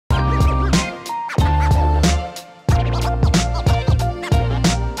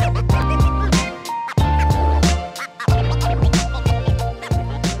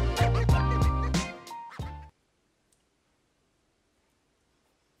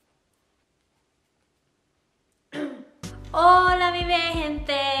Hola mi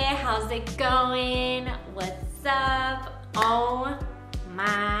gente, how's it going? What's up? Oh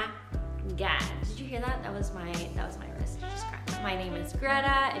my god. Did you hear that? That was my wrist just cracked. My name is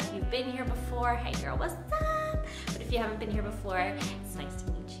Greta. If you've been here before, hey girl, what's up? But if you haven't been here before, it's nice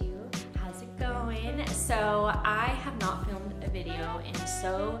to meet you. How's it going? So I have not filmed a video in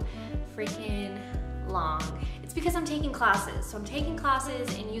so freaking long. It's because I'm taking classes. So I'm taking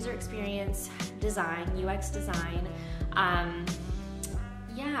classes in user experience design, UX design.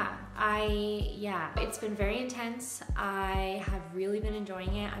 It's been very intense. I have really been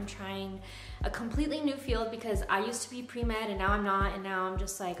enjoying it. I'm trying a completely new field because I used to be pre-med and now I'm not, and now I'm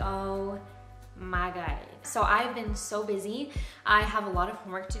just like, oh my god. So I've been so busy. I have a lot of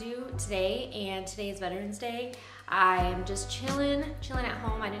homework to do today, and today is Veterans Day. I'm just chilling at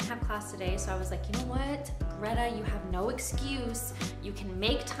home. I didn't have class today, so I was like, you know what, Greta, you have no excuse. You can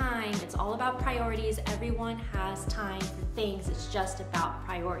make time. It's all about priorities. Everyone has time for things. It's just about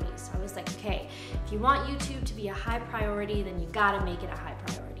priorities. So I was like, okay, if you want YouTube to be a high priority, then you gotta make it a high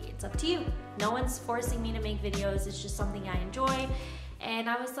priority. It's up to you. No one's forcing me to make videos. It's just something I enjoy. And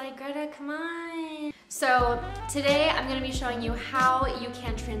I was like, Greta, come on. So today I'm gonna be showing you how you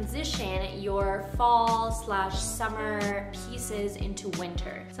can transition your fall/summer pieces into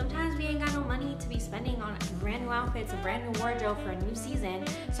winter. Sometimes we ain't got no money to be spending on brand new outfits, a brand new wardrobe for a new season.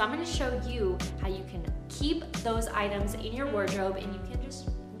 So I'm gonna show you how you can keep those items in your wardrobe and you can just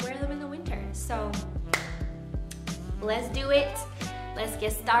wear them in the winter. So let's do it. Let's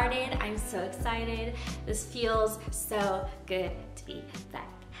get started. I'm so excited. This feels so good to be back.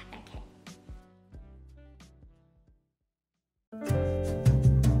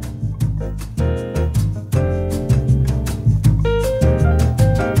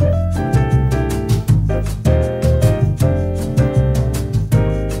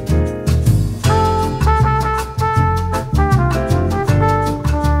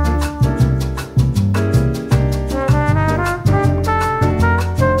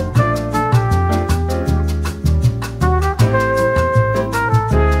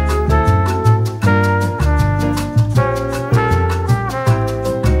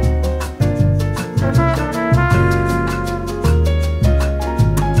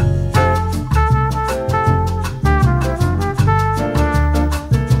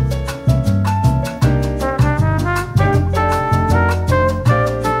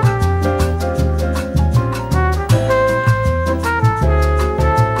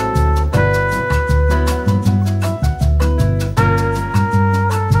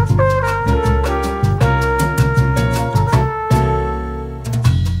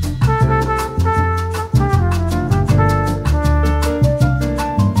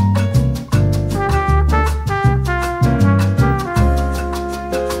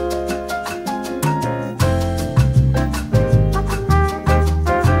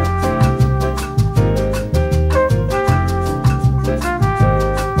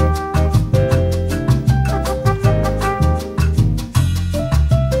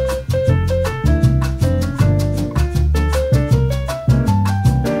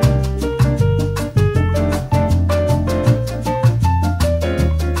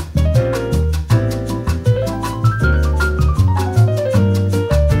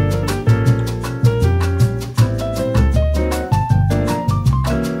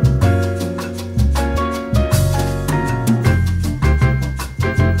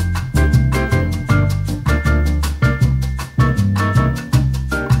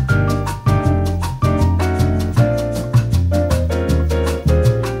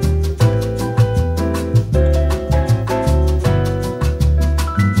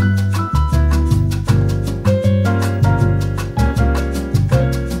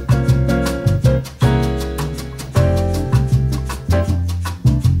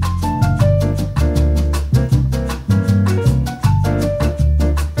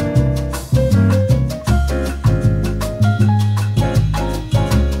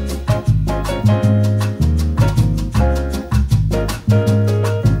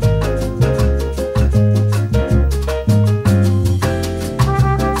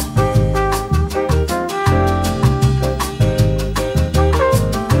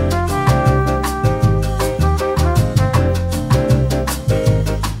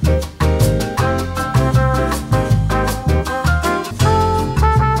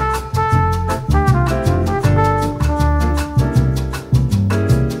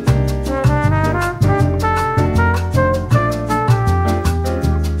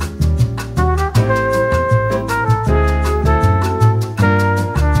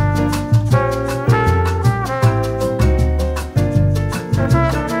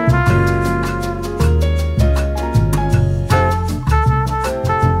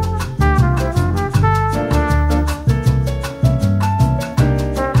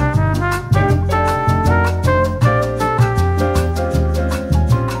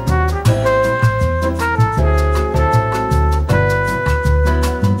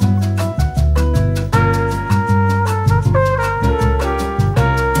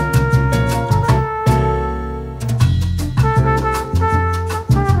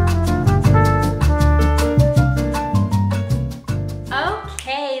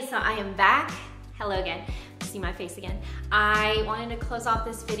 face again. I wanted to close off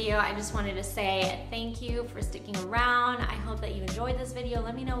this video. I just wanted to say thank you for sticking around. I hope that you enjoyed this video.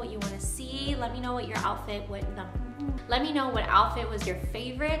 Let me know what you want to see. Let me know what your outfit would. Let me know what outfit was your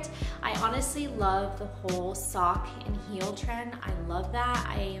favorite. I honestly love the whole sock and heel trend. I love that.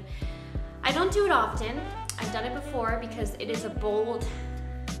 I don't do it often. I've done it before because it is a bold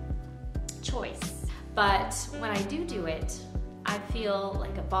choice. But when I do it, I feel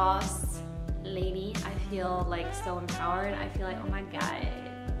like a boss lady. I feel like so empowered. I feel like, oh my God,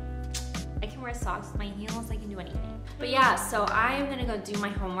 I can wear socks with my heels. I can do anything. But yeah, so I'm gonna go do my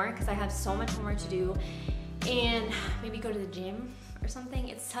homework because I have so much homework to do, and maybe go to the gym or something.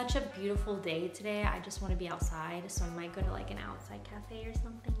 It's such a beautiful day today. I just want to be outside, so I might go to like an outside cafe or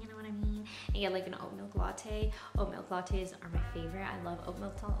something, you know what I mean? And get like an oat milk latte. Oat milk lattes are my favorite. I love oat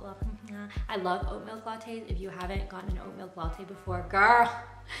milk lattes. If you haven't gotten an oat milk latte before, girl,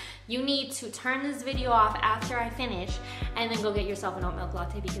 you need to turn this video off after I finish and then go get yourself an oat milk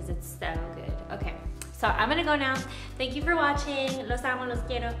latte because it's so good. Okay, so I'm gonna go now. Thank you for watching. Los amo, los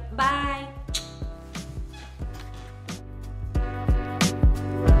quiero. Bye.